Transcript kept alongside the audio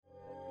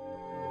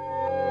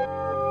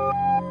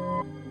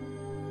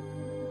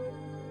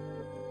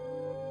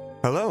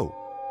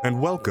and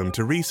welcome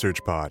to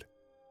Research Pod.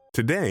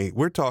 Today,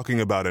 we're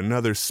talking about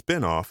another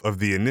spin-off of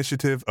the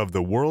initiative of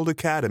the World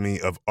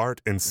Academy of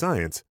Art and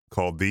Science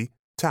called the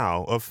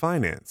Tao of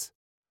Finance.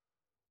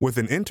 With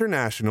an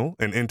international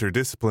and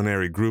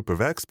interdisciplinary group of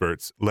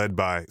experts led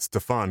by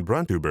Stefan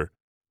Brunthuber,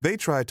 they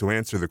tried to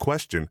answer the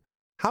question,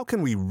 how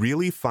can we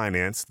really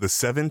finance the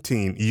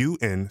 17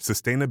 UN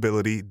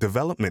Sustainability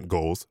Development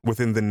Goals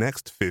within the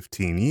next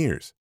 15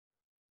 years?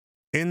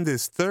 In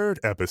this third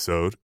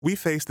episode, we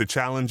face the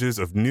challenges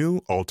of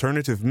new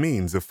alternative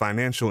means of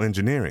financial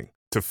engineering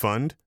to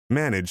fund,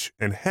 manage,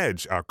 and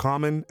hedge our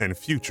common and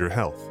future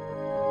health.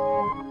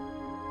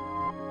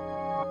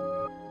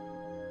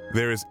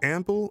 There is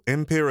ample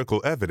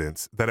empirical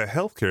evidence that a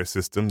healthcare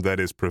system that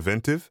is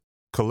preventive,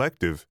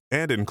 collective,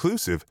 and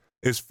inclusive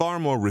is far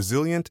more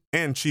resilient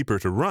and cheaper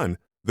to run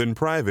than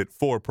private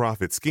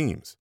for-profit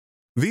schemes.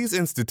 These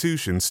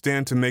institutions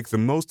stand to make the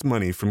most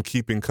money from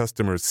keeping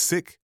customers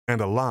sick and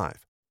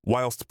alive,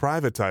 whilst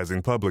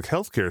privatizing public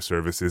healthcare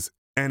services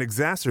and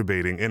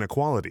exacerbating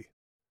inequality.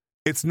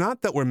 It's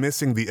not that we're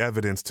missing the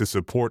evidence to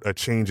support a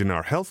change in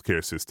our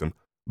healthcare system,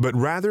 but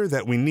rather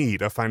that we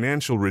need a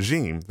financial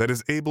regime that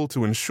is able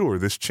to ensure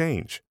this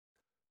change.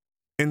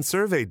 In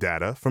survey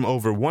data from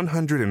over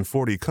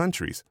 140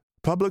 countries,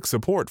 public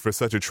support for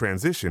such a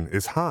transition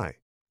is high,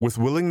 with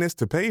willingness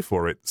to pay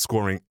for it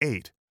scoring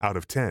 8 out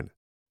of 10.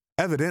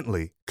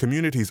 Evidently,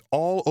 communities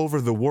all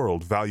over the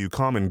world value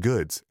common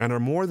goods and are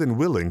more than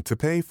willing to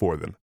pay for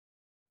them.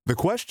 The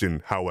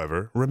question,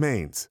 however,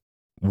 remains,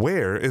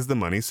 where is the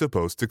money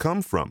supposed to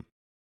come from?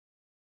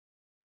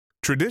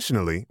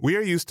 Traditionally, we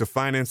are used to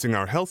financing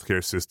our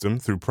healthcare system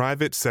through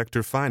private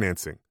sector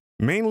financing,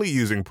 mainly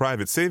using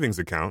private savings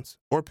accounts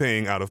or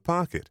paying out of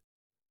pocket.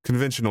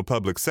 Conventional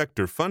public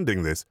sector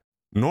funding this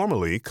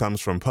normally comes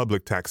from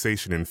public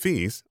taxation and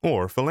fees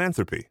or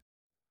philanthropy.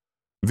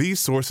 These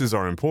sources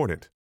are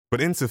important, but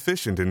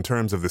insufficient in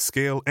terms of the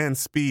scale and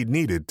speed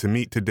needed to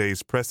meet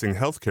today's pressing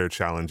healthcare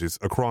challenges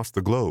across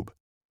the globe.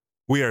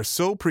 We are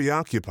so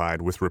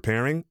preoccupied with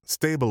repairing,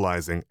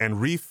 stabilizing, and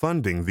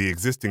refunding the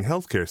existing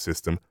healthcare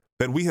system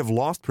that we have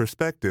lost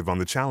perspective on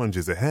the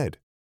challenges ahead.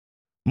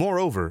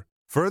 Moreover,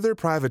 further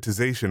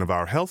privatization of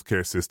our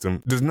healthcare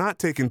system does not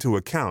take into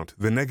account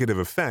the negative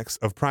effects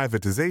of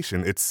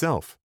privatization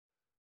itself.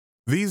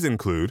 These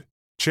include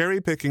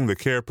cherry-picking the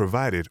care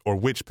provided or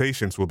which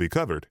patients will be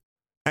covered,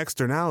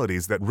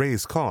 externalities that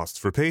raise costs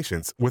for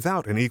patients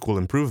without an equal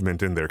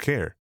improvement in their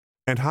care,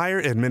 and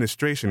higher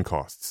administration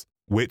costs,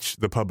 which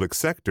the public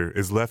sector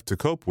is left to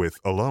cope with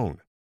alone.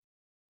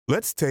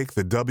 Let's take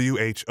the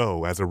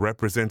WHO as a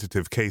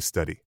representative case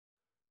study.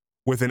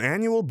 With an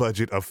annual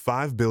budget of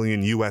 $5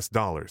 billion,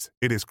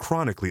 it is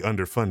chronically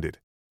underfunded.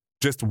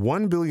 Just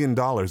 $1 billion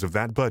of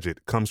that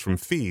budget comes from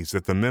fees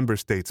that the member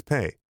states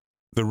pay.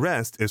 The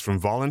rest is from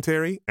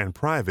voluntary and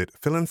private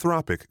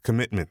philanthropic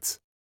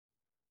commitments.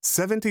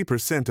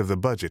 70% of the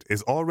budget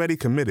is already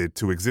committed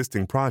to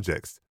existing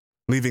projects,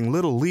 leaving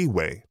little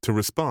leeway to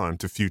respond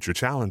to future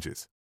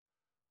challenges.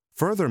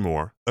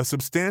 Furthermore, a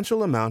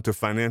substantial amount of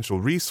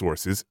financial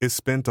resources is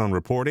spent on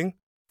reporting,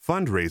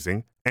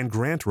 fundraising, and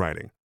grant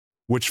writing,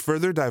 which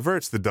further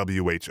diverts the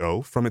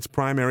WHO from its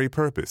primary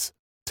purpose,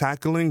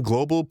 tackling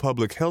global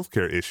public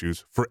healthcare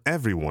issues for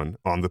everyone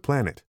on the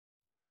planet.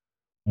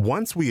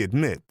 Once we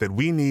admit that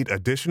we need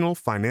additional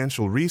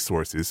financial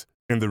resources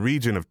in the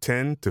region of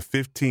 10 to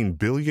 15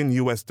 billion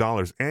US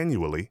dollars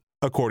annually,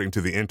 according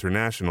to the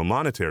International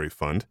Monetary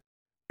Fund,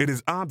 it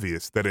is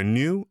obvious that a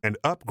new and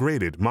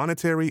upgraded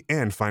monetary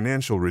and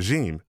financial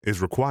regime is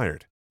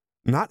required.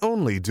 Not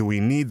only do we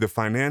need the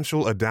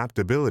financial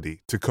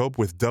adaptability to cope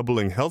with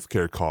doubling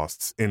healthcare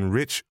costs in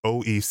rich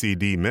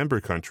OECD member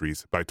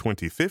countries by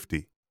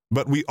 2050,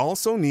 but we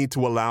also need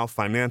to allow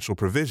financial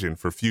provision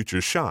for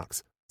future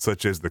shocks,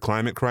 such as the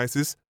climate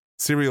crisis,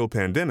 serial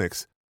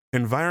pandemics,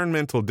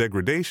 environmental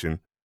degradation,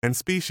 and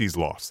species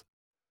loss.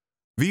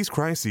 These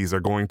crises are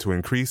going to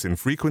increase in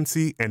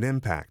frequency and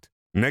impact,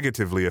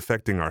 negatively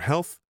affecting our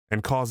health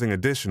and causing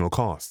additional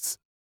costs.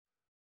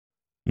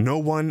 No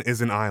one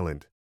is an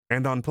island,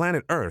 and on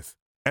planet Earth,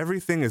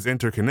 everything is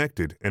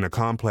interconnected in a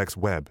complex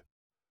web.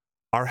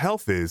 Our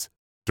health is,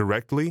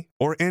 directly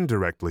or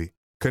indirectly,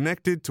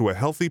 connected to a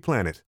healthy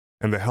planet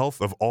and the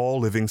health of all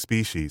living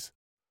species.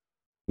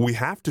 We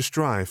have to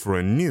strive for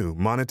a new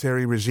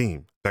monetary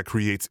regime that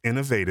creates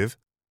innovative,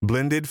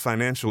 blended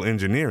financial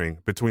engineering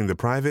between the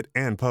private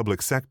and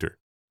public sector,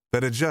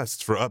 that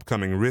adjusts for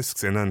upcoming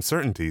risks and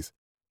uncertainties,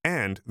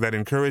 and that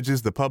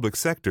encourages the public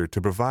sector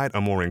to provide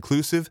a more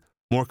inclusive,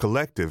 more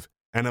collective,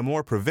 and a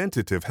more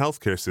preventative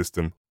healthcare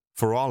system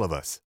for all of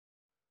us.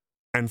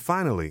 And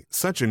finally,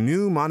 such a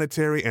new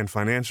monetary and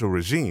financial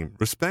regime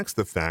respects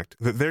the fact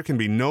that there can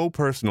be no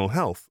personal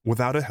health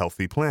without a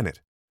healthy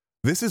planet.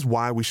 This is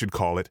why we should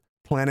call it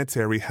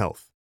planetary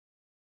health.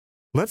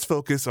 Let's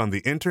focus on the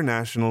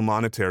International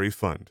Monetary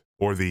Fund,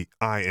 or the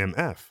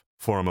IMF,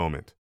 for a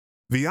moment.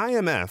 The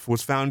IMF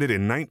was founded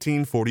in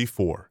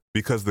 1944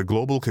 because the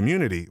global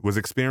community was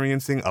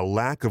experiencing a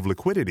lack of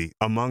liquidity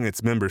among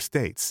its member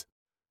states.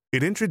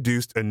 It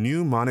introduced a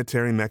new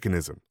monetary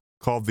mechanism,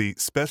 called the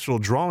special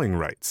drawing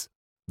rights,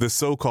 the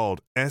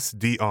so-called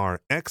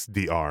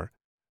SDR-XDR,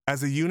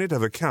 as a unit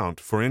of account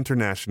for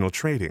international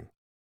trading.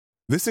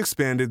 This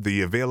expanded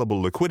the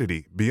available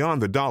liquidity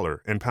beyond the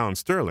dollar and pound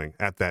sterling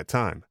at that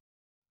time.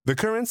 The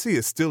currency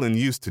is still in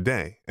use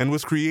today and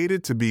was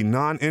created to be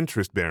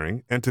non-interest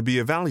bearing and to be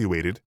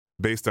evaluated,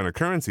 based on a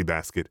currency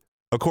basket,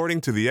 according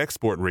to the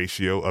export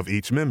ratio of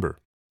each member.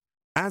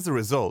 As a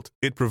result,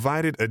 it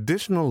provided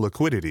additional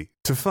liquidity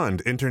to fund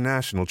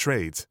international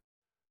trades.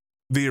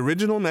 The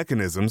original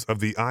mechanisms of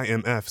the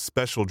IMF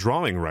special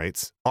drawing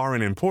rights are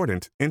an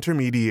important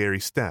intermediary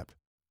step,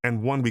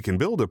 and one we can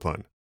build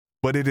upon,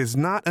 but it is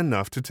not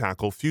enough to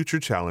tackle future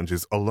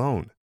challenges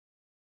alone.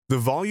 The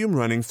volume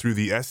running through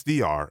the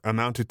SDR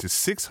amounted to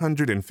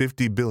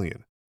 $650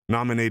 billion,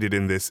 nominated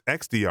in this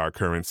XDR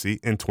currency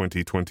in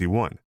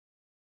 2021.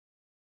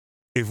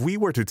 If we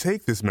were to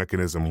take this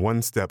mechanism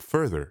one step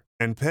further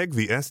and peg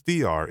the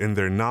SDR in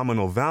their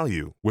nominal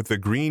value with the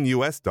green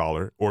US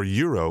dollar or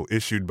euro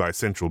issued by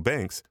central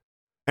banks,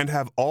 and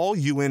have all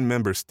UN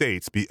member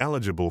states be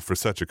eligible for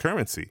such a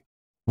currency,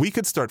 we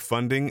could start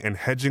funding and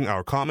hedging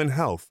our common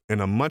health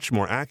in a much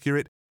more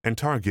accurate and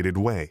targeted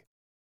way.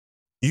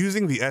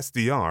 Using the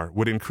SDR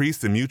would increase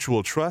the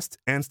mutual trust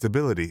and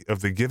stability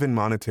of the given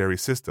monetary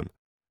system,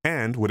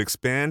 and would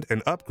expand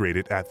and upgrade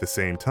it at the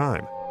same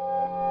time.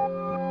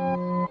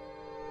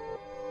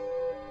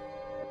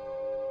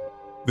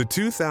 The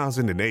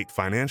 2008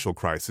 financial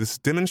crisis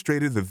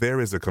demonstrated that there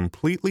is a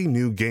completely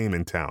new game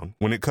in town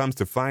when it comes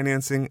to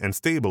financing and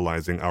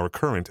stabilizing our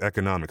current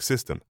economic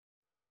system.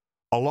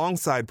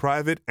 Alongside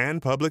private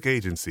and public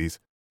agencies,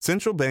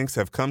 central banks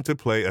have come to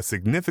play a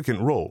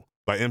significant role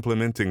by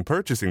implementing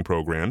purchasing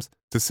programs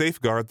to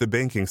safeguard the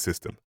banking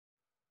system.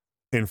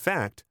 In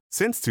fact,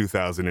 since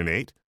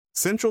 2008,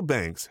 central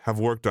banks have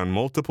worked on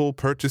multiple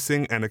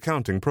purchasing and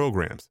accounting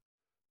programs.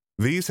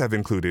 These have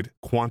included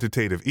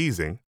quantitative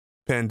easing,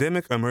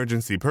 pandemic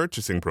emergency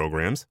purchasing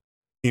programs,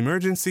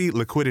 emergency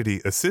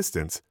liquidity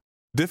assistance,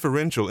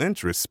 differential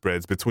interest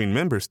spreads between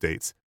member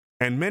states,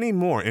 and many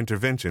more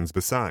interventions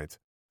besides.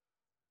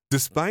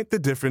 Despite the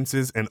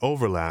differences and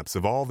overlaps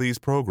of all these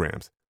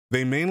programs,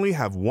 they mainly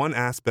have one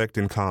aspect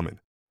in common: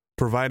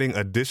 providing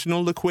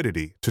additional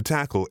liquidity to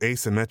tackle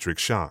asymmetric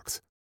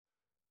shocks.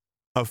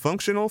 A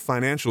functional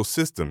financial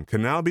system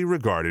can now be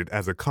regarded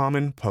as a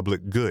common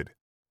public good.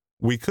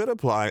 We could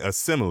apply a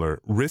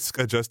similar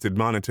risk-adjusted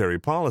monetary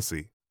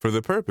policy for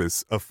the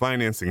purpose of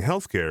financing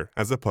healthcare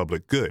as a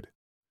public good.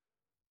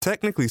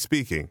 Technically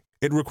speaking,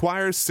 it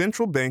requires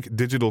central bank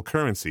digital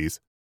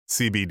currencies,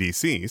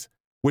 CBDCs,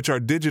 which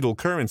are digital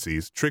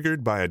currencies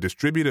triggered by a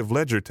distributive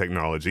ledger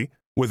technology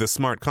with a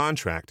smart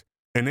contract,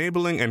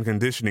 enabling and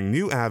conditioning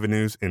new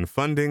avenues in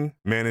funding,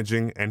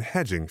 managing, and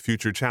hedging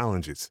future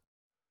challenges.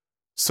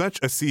 Such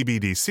a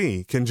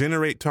CBDC can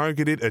generate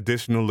targeted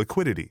additional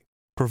liquidity,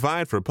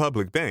 provide for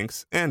public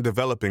banks and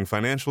developing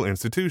financial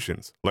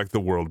institutions like the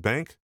World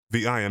Bank,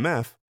 the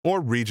IMF, or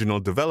regional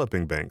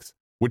developing banks,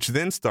 which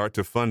then start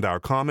to fund our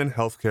common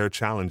healthcare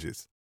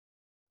challenges.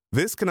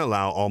 This can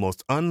allow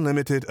almost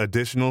unlimited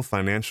additional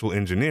financial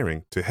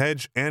engineering to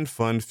hedge and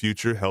fund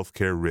future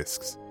healthcare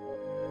risks.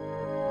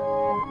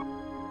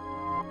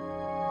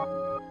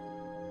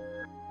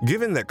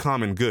 Given that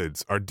common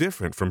goods are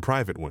different from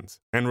private ones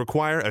and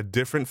require a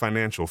different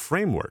financial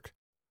framework,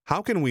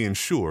 how can we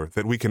ensure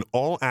that we can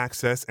all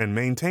access and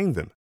maintain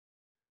them?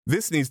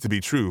 This needs to be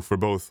true for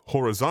both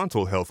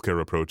horizontal healthcare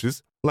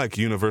approaches, like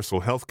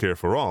universal healthcare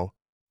for all,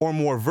 or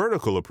more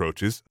vertical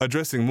approaches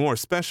addressing more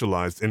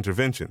specialized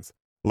interventions,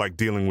 like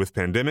dealing with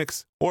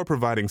pandemics or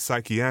providing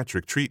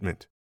psychiatric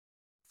treatment.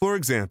 For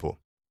example,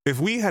 if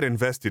we had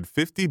invested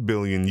 $50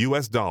 billion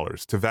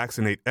to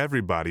vaccinate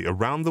everybody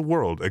around the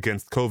world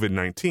against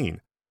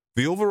COVID-19,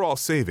 the overall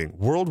saving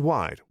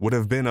worldwide would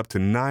have been up to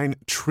 $9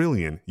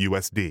 trillion.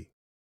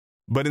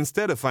 But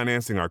instead of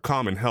financing our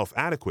common health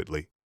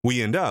adequately,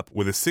 we end up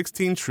with a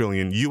 $16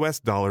 trillion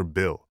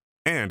bill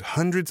and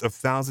hundreds of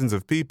thousands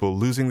of people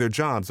losing their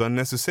jobs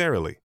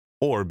unnecessarily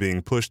or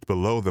being pushed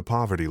below the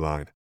poverty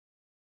line.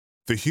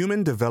 The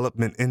Human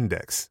Development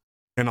Index,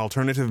 an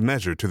alternative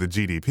measure to the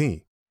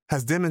GDP,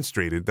 has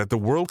demonstrated that the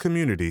world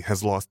community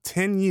has lost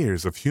 10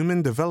 years of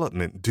human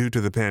development due to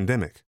the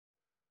pandemic.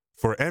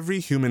 For every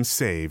human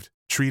saved,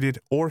 treated,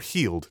 or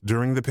healed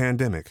during the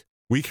pandemic,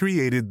 we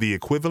created the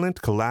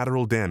equivalent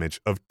collateral damage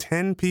of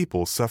 10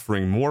 people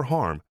suffering more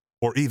harm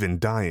or even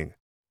dying.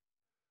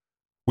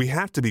 We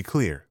have to be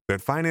clear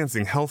that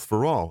financing health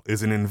for all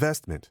is an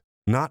investment,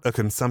 not a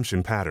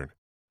consumption pattern.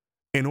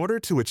 In order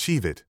to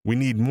achieve it, we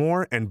need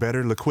more and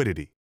better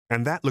liquidity,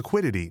 and that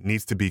liquidity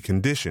needs to be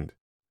conditioned.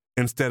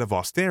 Instead of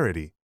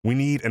austerity, we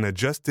need an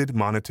adjusted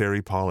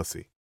monetary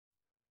policy.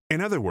 In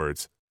other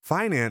words,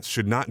 finance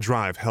should not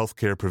drive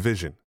healthcare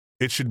provision.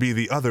 It should be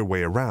the other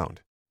way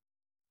around.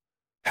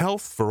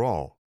 Health for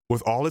all,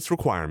 with all its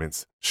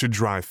requirements, should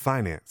drive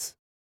finance.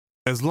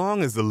 As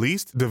long as the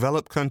least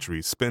developed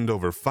countries spend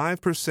over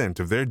 5%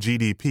 of their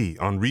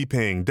GDP on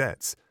repaying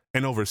debts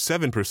and over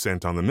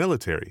 7% on the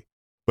military,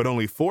 but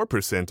only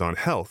 4% on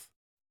health,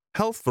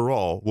 health for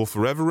all will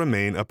forever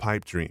remain a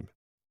pipe dream.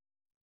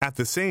 At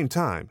the same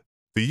time,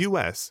 the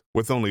U.S.,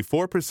 with only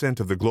 4%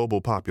 of the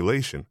global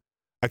population,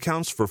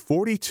 accounts for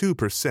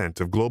 42%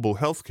 of global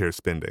healthcare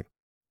spending.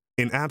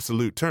 In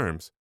absolute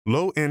terms,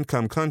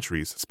 low-income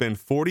countries spend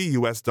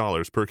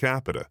 $40 per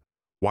capita,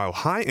 while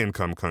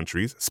high-income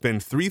countries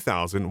spend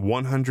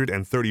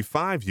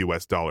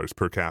 $3,135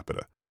 per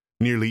capita,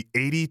 nearly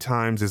 80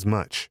 times as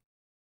much.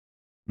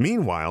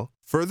 Meanwhile,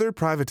 further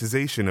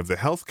privatization of the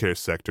healthcare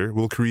sector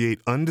will create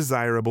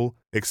undesirable,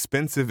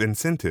 expensive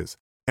incentives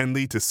and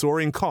lead to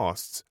soaring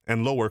costs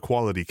and lower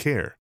quality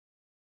care.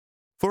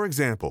 For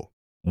example,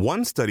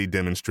 one study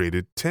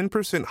demonstrated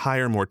 10%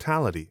 higher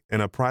mortality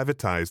in a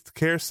privatized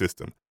care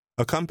system,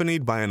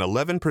 accompanied by an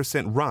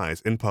 11%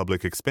 rise in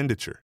public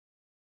expenditure.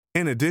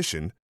 In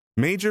addition,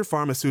 major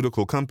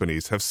pharmaceutical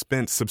companies have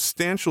spent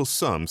substantial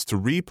sums to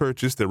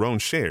repurchase their own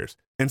shares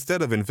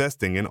instead of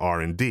investing in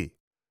R&D.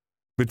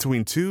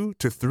 Between 2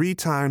 to 3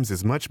 times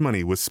as much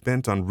money was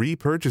spent on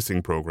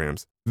repurchasing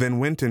programs than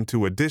went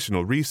into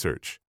additional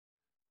research.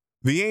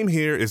 The aim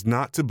here is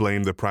not to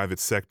blame the private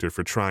sector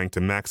for trying to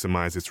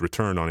maximize its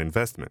return on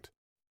investment.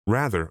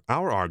 Rather,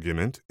 our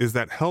argument is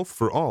that health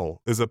for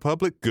all is a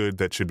public good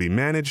that should be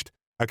managed,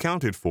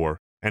 accounted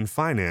for, and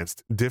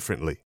financed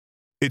differently.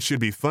 It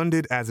should be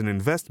funded as an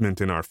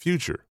investment in our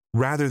future,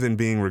 rather than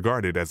being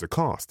regarded as a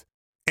cost,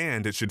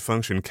 and it should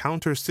function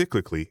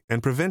counter-cyclically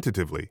and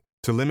preventatively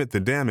to limit the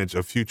damage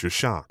of future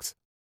shocks.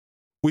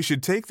 We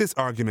should take this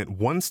argument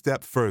one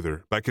step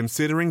further by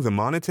considering the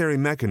monetary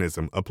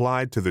mechanism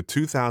applied to the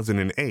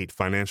 2008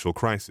 financial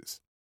crisis.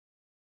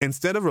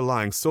 Instead of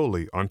relying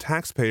solely on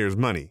taxpayers'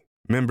 money,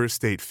 member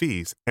state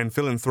fees, and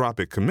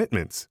philanthropic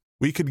commitments,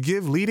 we could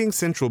give leading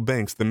central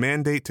banks the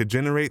mandate to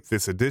generate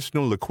this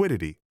additional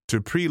liquidity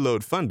to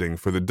preload funding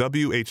for the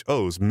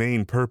WHO's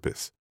main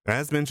purpose,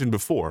 as mentioned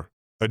before,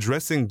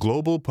 addressing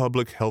global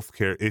public health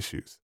care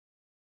issues.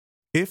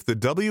 If the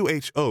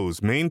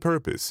WHO's main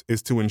purpose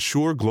is to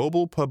ensure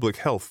global public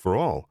health for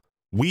all,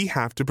 we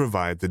have to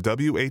provide the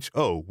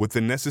WHO with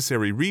the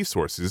necessary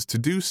resources to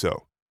do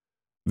so.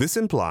 This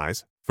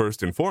implies,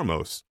 first and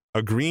foremost,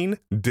 a green,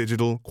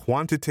 digital,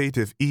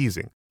 quantitative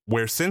easing,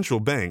 where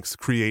central banks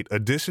create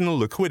additional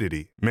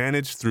liquidity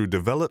managed through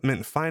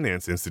development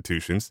finance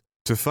institutions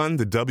to fund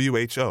the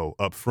WHO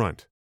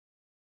upfront.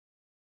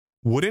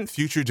 Wouldn't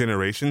future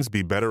generations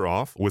be better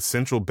off with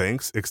central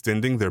banks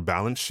extending their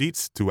balance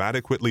sheets to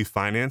adequately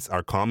finance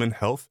our common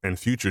health and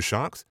future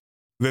shocks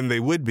than they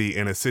would be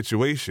in a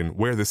situation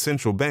where the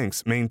central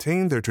banks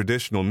maintain their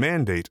traditional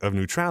mandate of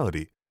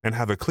neutrality and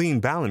have a clean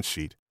balance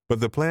sheet,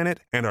 but the planet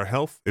and our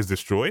health is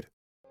destroyed?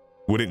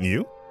 Wouldn't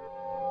you?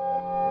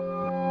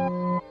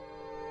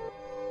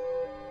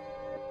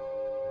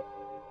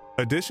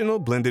 Additional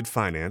blended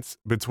finance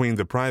between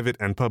the private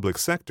and public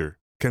sector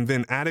can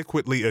then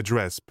adequately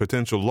address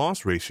potential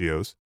loss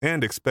ratios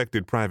and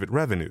expected private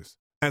revenues,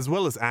 as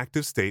well as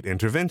active state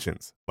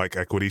interventions like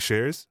equity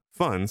shares,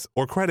 funds,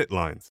 or credit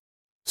lines.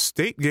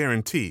 State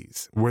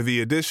guarantees, where the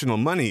additional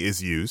money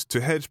is used to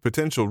hedge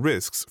potential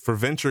risks for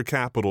venture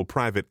capital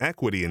private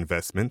equity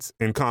investments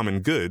in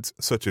common goods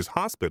such as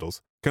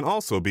hospitals, can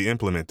also be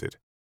implemented.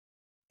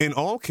 In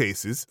all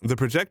cases, the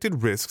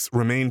projected risks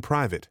remain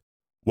private,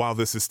 while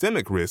the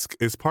systemic risk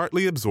is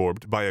partly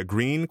absorbed by a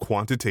green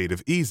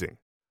quantitative easing.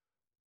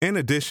 In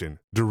addition,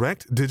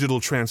 direct digital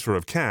transfer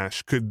of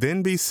cash could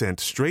then be sent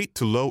straight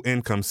to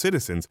low-income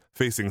citizens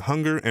facing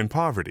hunger and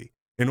poverty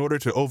in order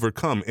to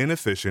overcome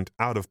inefficient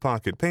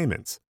out-of-pocket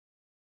payments.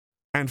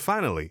 And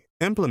finally,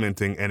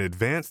 implementing an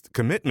advanced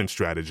commitment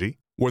strategy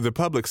where the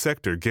public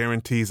sector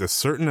guarantees a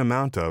certain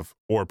amount of,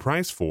 or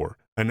price for,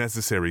 a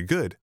necessary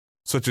good,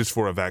 such as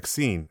for a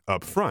vaccine,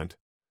 up front,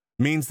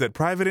 means that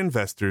private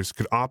investors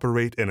could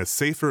operate in a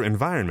safer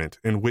environment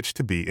in which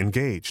to be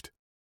engaged.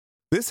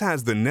 This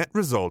has the net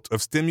result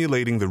of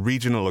stimulating the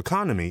regional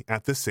economy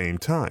at the same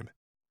time.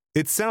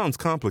 It sounds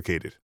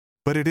complicated,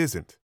 but it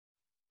isn't.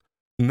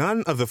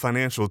 None of the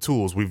financial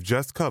tools we've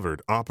just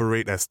covered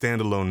operate as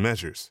standalone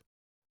measures.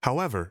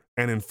 However,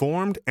 an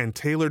informed and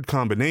tailored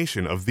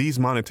combination of these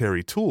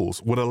monetary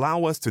tools would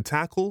allow us to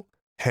tackle,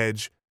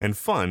 hedge, and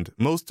fund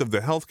most of the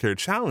healthcare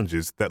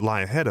challenges that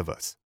lie ahead of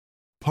us.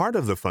 Part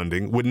of the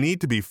funding would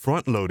need to be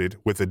front-loaded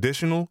with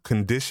additional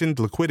conditioned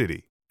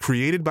liquidity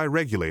created by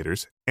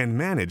regulators and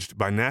managed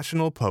by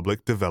national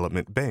public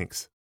development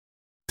banks.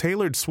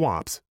 Tailored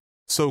swaps,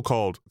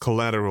 so-called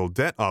collateral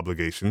debt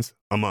obligations,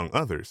 among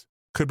others,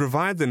 could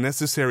provide the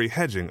necessary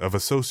hedging of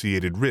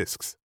associated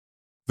risks.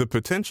 The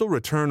potential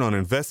return on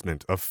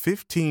investment of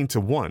 15 to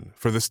 1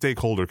 for the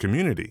stakeholder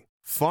community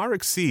far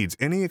exceeds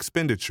any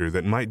expenditure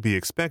that might be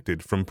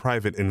expected from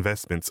private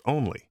investments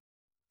only.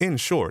 In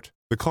short,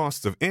 the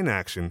costs of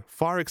inaction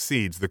far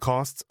exceeds the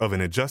costs of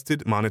an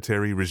adjusted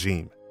monetary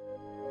regime.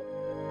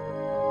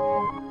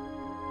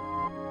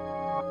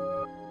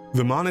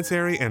 The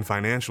monetary and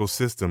financial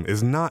system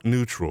is not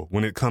neutral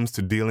when it comes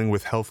to dealing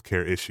with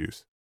healthcare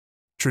issues.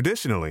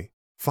 Traditionally,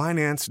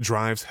 finance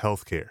drives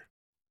healthcare.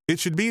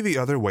 It should be the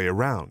other way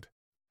around.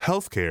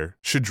 Healthcare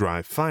should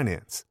drive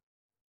finance.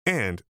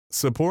 And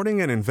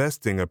supporting and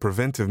investing a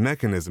preventive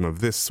mechanism of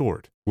this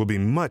sort will be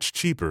much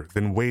cheaper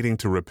than waiting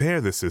to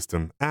repair the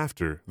system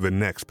after the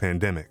next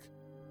pandemic.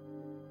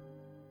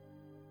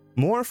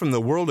 More from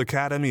the World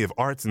Academy of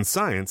Arts and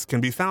Science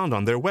can be found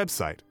on their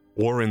website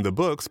or in the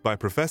books by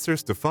Professor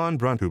Stefan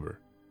Brandhuber,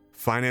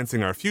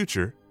 Financing Our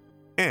Future,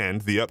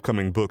 and the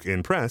upcoming book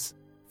in press,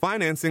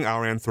 Financing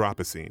Our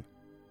Anthropocene.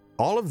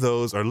 All of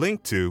those are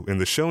linked to in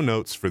the show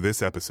notes for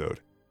this episode.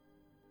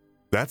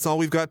 That's all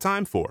we've got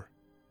time for.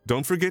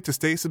 Don't forget to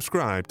stay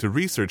subscribed to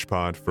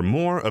ResearchPod for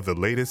more of the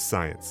latest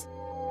science.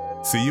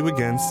 See you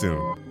again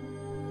soon.